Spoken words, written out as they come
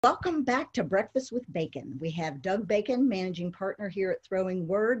Welcome back to Breakfast with Bacon. We have Doug Bacon, managing partner here at Throwing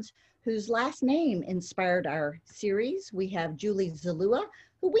Words, whose last name inspired our series. We have Julie Zalua,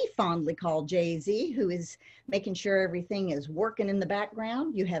 who we fondly call Jay-Z, who is making sure everything is working in the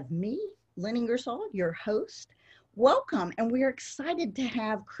background. You have me, Lynn Ingersoll, your host. Welcome, and we are excited to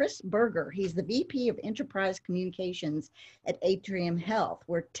have Chris Berger. He's the VP of Enterprise Communications at Atrium Health.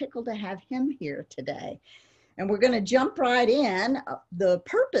 We're tickled to have him here today. And we're going to jump right in. The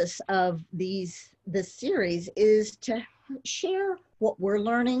purpose of this series is to share what we're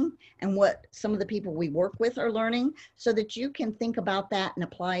learning and what some of the people we work with are learning so that you can think about that and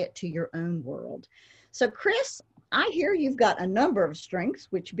apply it to your own world. So Chris, I hear you've got a number of strengths,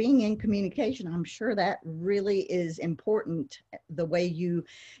 which being in communication, I'm sure that really is important, the way you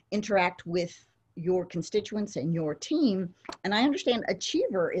interact with your constituents and your team. And I understand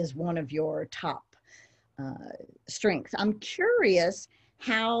achiever is one of your top strengths. I'm curious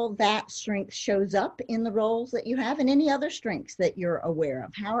how that strength shows up in the roles that you have and any other strengths that you're aware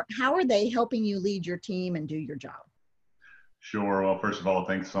of. How are they helping you lead your team and do your job? Sure. Well, first of all,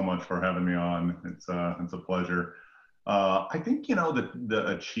 thanks so much for having me on. It's a pleasure. I think, the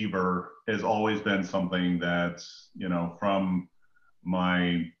achiever has always been something that's, from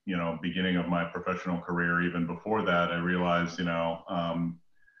my, beginning of my professional career, even before that, I realized,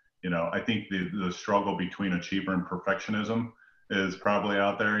 I think the struggle between achiever and perfectionism is probably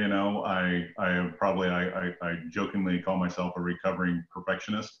out there. I jokingly call myself a recovering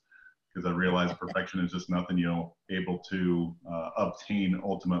perfectionist because I realize perfection is just nothing you'll able to obtain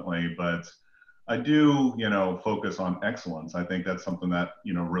ultimately. But I do, focus on excellence. I think that's something that,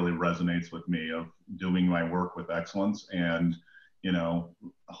 really resonates with me, of doing my work with excellence and,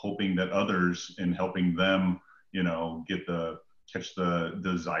 hoping that others, in helping them, catch the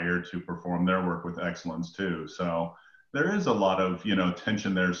desire to perform their work with excellence too. So there is a lot of,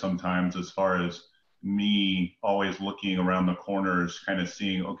 tension there sometimes, as far as me always looking around the corners, kind of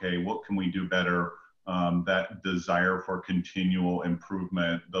seeing, okay, what can we do better? That desire for continual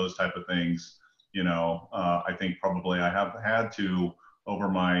improvement, those type of things, I think probably I have had to, over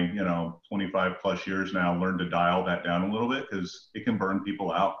my, 25 plus years now, learn to dial that down a little bit, because it can burn people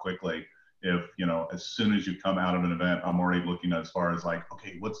out quickly. If, as soon as you come out of an event, I'm already looking as far as like,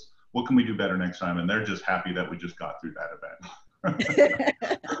 okay, what can we do better next time? And they're just happy that we just got through that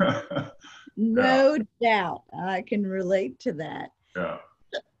event. No doubt. I can relate to that. Yeah.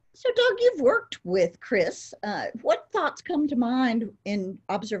 So Doug, you've worked with Chris. What thoughts come to mind and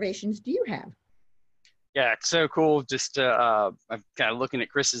observations do you have? Yeah, it's so cool. Just I'm kind of looking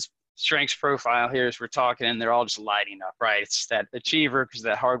at Chris's strengths profile here as we're talking, and they're all just lighting up, right? It's that achiever, because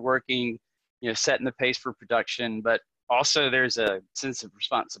that hardworking, setting the pace for production, but also there's a sense of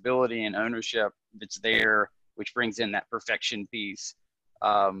responsibility and ownership that's there, which brings in that perfection piece.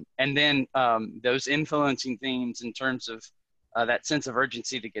 And then those influencing themes in terms of that sense of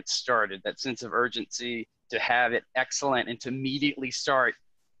urgency to get started, that sense of urgency to have it excellent and to immediately start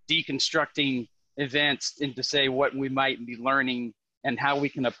deconstructing events and to say what we might be learning and how we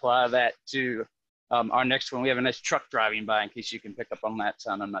can apply that to our next one. We have a nice truck driving by, in case you can pick up on that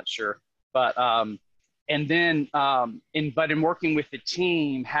sound, I'm not sure. But and then in working with the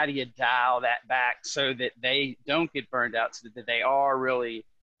team, how do you dial that back so that they don't get burned out, so that they are really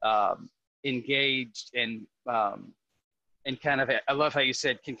engaged and kind of, I love how you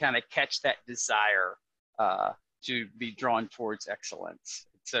said, can kind of catch that desire to be drawn towards excellence.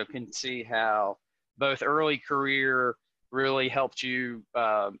 So can see how both early career really helped you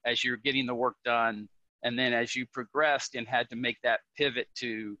as you're getting the work done, and then as you progressed and had to make that pivot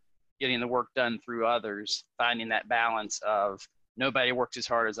to getting the work done through others, finding that balance of nobody works as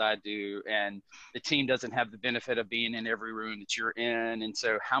hard as I do, and the team doesn't have the benefit of being in every room that you're in. And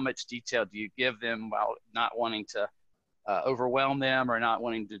so how much detail do you give them while not wanting to overwhelm them, or not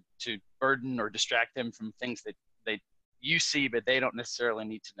wanting to burden or distract them from things that you see, but they don't necessarily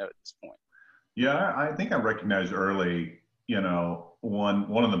need to know at this point? Yeah, I think I recognized early,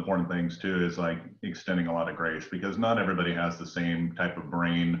 one of the important things too is like extending a lot of grace, because not everybody has the same type of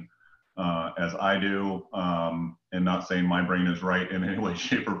brain as I do, and not saying my brain is right in any way,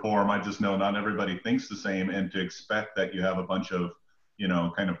 shape, or form. I just know not everybody thinks the same, and to expect that you have a bunch of,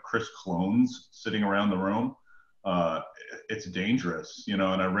 kind of Chris clones sitting around the room, it's dangerous, and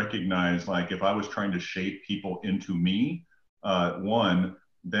I recognize, like, if I was trying to shape people into me,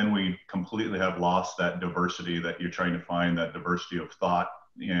 then we completely have lost that diversity that you're trying to find, that diversity of thought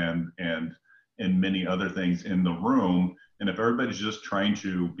and many other things in the room. And if everybody's just trying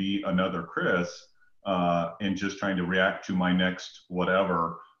to be another Chris and just trying to react to my next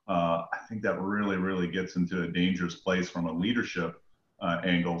whatever, I think that really, really gets into a dangerous place from a leadership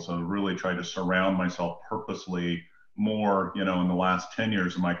angle. So really try to surround myself purposely more, in the last 10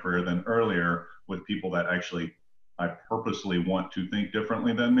 years of my career than earlier, with people that actually I purposely want to think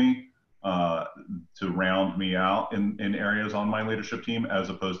differently than me, to round me out in areas on my leadership team, as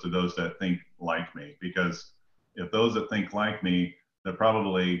opposed to those that think like me. Because if those that think like me, they're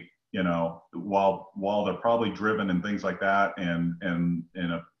probably, while they're probably driven and things like that, and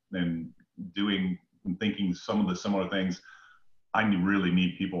doing and thinking some of the similar things, I really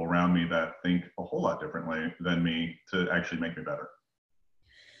need people around me that think a whole lot differently than me to actually make me better.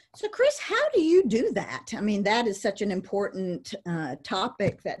 So Chris, how do you do that? I mean, that is such an important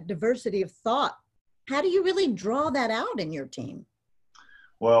topic, that diversity of thought. How do you really draw that out in your team?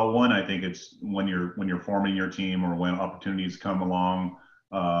 Well, one, I think it's when you're forming your team, or when opportunities come along,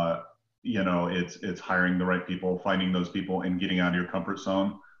 it's hiring the right people, finding those people, and getting out of your comfort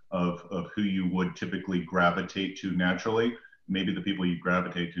zone of who you would typically gravitate to naturally. Maybe the people you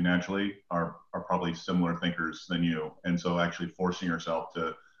gravitate to naturally are probably similar thinkers than you, and so actually forcing yourself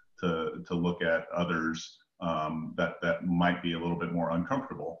to look at others that might be a little bit more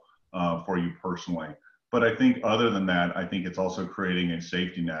uncomfortable for you personally. But I think other than that, I think it's also creating a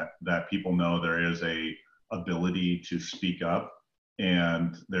safety net that people know there is a ability to speak up,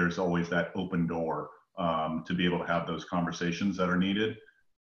 and there's always that open door to be able to have those conversations that are needed.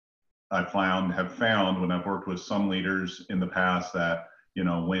 Have found when I've worked with some leaders in the past that,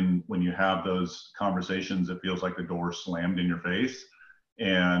 when you have those conversations, it feels like the door slammed in your face.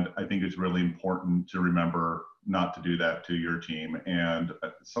 And I think it's really important to remember not to do that to your team. And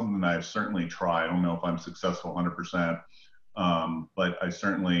something that I've certainly tried. I don't know if I'm successful 100%, but I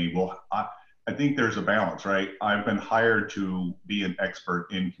certainly will. I think there's a balance, right? I've been hired to be an expert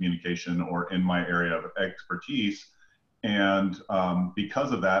in communication, or in my area of expertise. And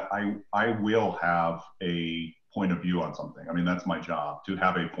because of that, I will have a point of view on something. I mean, that's my job, to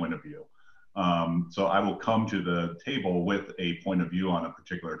have a point of view. So I will come to the table with a point of view on a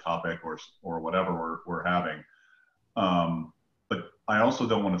particular topic, or whatever we're having. But I also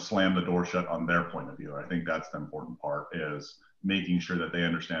don't want to slam the door shut on their point of view. I think that's the important part, is making sure that they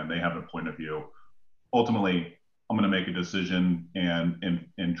understand they have a point of view. Ultimately, I'm going to make a decision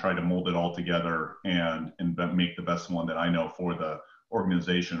and try to mold it all together and make the best one that I know for the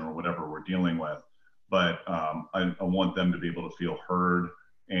organization or whatever we're dealing with. But I want them to be able to feel heard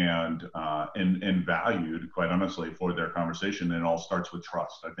and valued, quite honestly, for their conversation. And it all starts with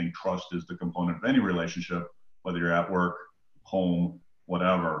trust. I think trust is the component of any relationship, whether you're at work, home,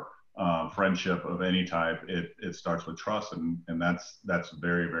 whatever, friendship of any type. It starts with trust, and that's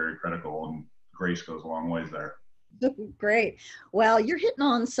very, very critical. And grace goes a long ways there. Great. Well, you're hitting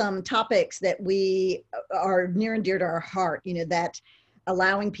on some topics that we are near and dear to our heart, that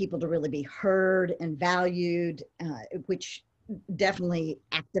allowing people to really be heard and valued, which definitely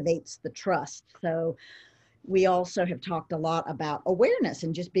activates the trust. So we also have talked a lot about awareness,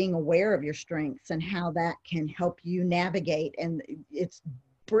 and just being aware of your strengths and how that can help you navigate. And it's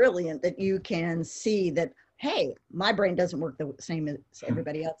brilliant that you can see that, hey, my brain doesn't work the same as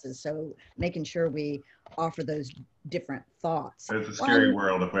everybody else's. So making sure we offer those different thoughts. It's a scary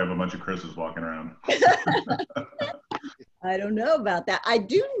world if we have a bunch of Chris's walking around. I don't know about that. I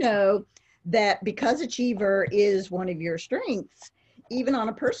do know that because Achiever is one of your strengths, even on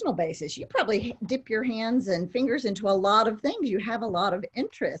a personal basis, you probably dip your hands and fingers into a lot of things. You have a lot of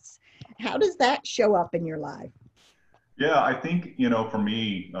interests. How does that show up in your life? Yeah, I think, for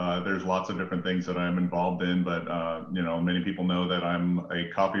me, there's lots of different things that I'm involved in, but, many people know that I'm a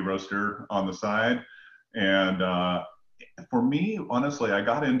coffee roaster on the side. And for me, honestly, I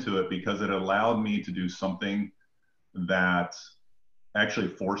got into it because it allowed me to do something that actually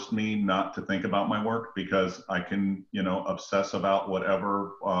forced me not to think about my work, because I can, obsess about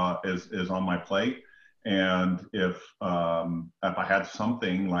whatever is on my plate. And if I had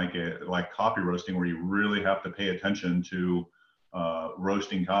something like coffee roasting, where you really have to pay attention to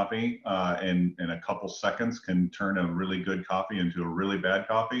roasting coffee, and in a couple seconds can turn a really good coffee into a really bad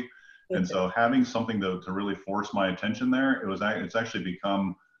coffee. And so having something to really force my attention there, it's actually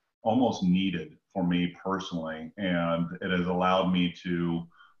become almost needed for me personally. And it has allowed me to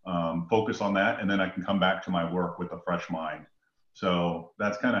focus on that. And then I can come back to my work with a fresh mind. So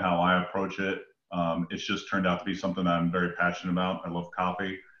that's kind of how I approach it. It's just turned out to be something that I'm very passionate about. I love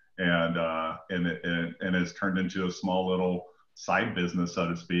coffee, and it's turned into a small little side business, so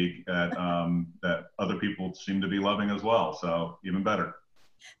to speak, that other people seem to be loving as well. So even better.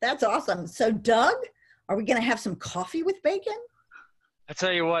 That's awesome. So Doug, are we going to have some coffee with bacon? I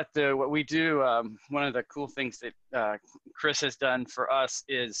tell you what we do, one of the cool things that Chris has done for us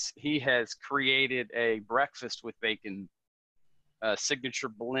is he has created a breakfast with bacon signature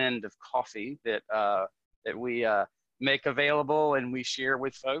blend of coffee that that we make available and we share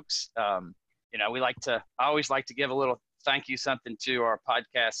with folks. You know, I always like to give a little thank you something to our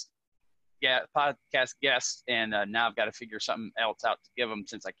podcast guests, and now I've got to figure something else out to give them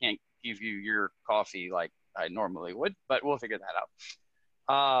since I can't give you your coffee like I normally would, but we'll figure that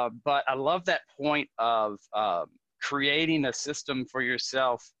out. But I love that point of creating a system for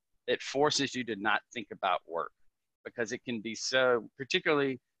yourself that forces you to not think about work, because it can be so,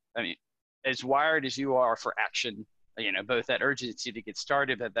 particularly, I mean, as wired as you are for action, you know, both that urgency to get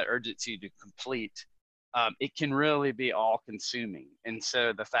started, but that urgency to complete, it can really be all consuming. And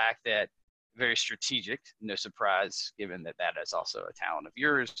so the fact that very strategic, no surprise, given that that is also a talent of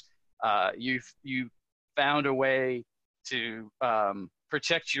yours, you've found a way to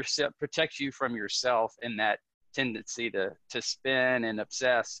protect you from yourself and that tendency to spin and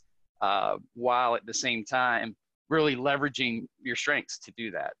obsess, while at the same time really leveraging your strengths to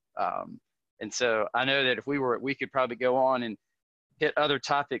do that. And so I know that if we could probably go on and hit other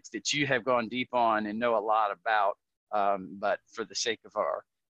topics that you have gone deep on and know a lot about, but for the sake of our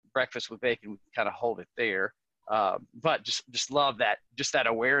breakfast with bacon, we kind of hold it there. But just love that, just that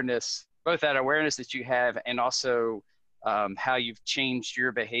awareness, both that awareness that you have and also how you've changed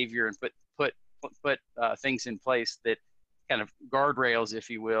your behavior and put things in place that kind of guardrails, if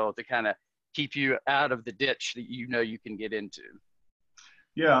you will, to kind of keep you out of the ditch that you know you can get into.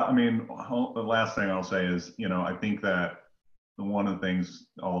 Yeah, I mean, the last thing I'll say is, you know, I think that one of the things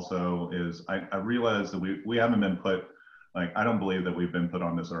also is I realize that we haven't been put, like, I don't believe that we've been put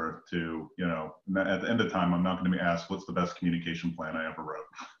on this earth to, you know, at the end of time, I'm not going to be asked what's the best communication plan I ever wrote.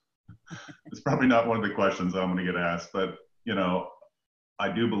 It's probably not one of the questions I'm going to get asked, but, you know, I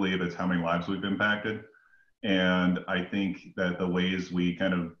do believe it's how many lives we've impacted. And I think that the ways we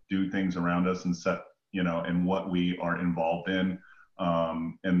kind of do things around us and set, you know, and what we are involved in,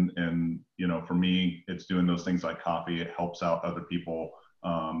 and, you know, for me, it's doing those things like coffee. It helps out other people.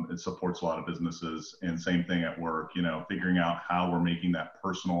 It supports a lot of businesses, and same thing at work, you know, figuring out how we're making that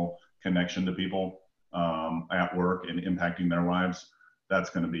personal connection to people at work and impacting their lives. That's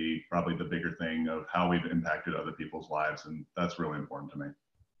going to be probably the bigger thing of how we've impacted other people's lives. And that's really important to me.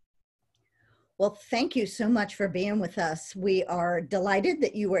 Well, thank you so much for being with us. We are delighted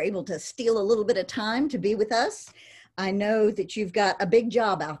that you were able to steal a little bit of time to be with us. I know that you've got a big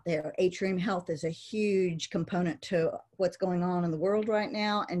job out there. Atrium Health is a huge component to what's going on in the world right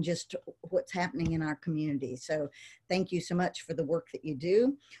now and just what's happening in our community. So thank you so much for the work that you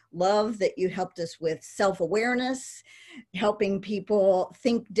do. Love that you helped us with self-awareness, helping people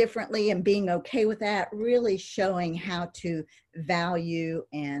think differently and being okay with that, really showing how to value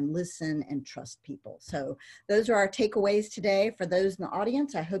and listen and trust people. So those are our takeaways today. For those in the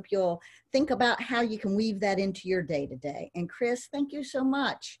audience, I hope you'll think about how you can weave that into your day-to-day. And Chris, thank you so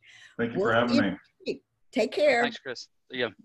much. Thank you for having me. Take care. Thanks, Chris. See ya.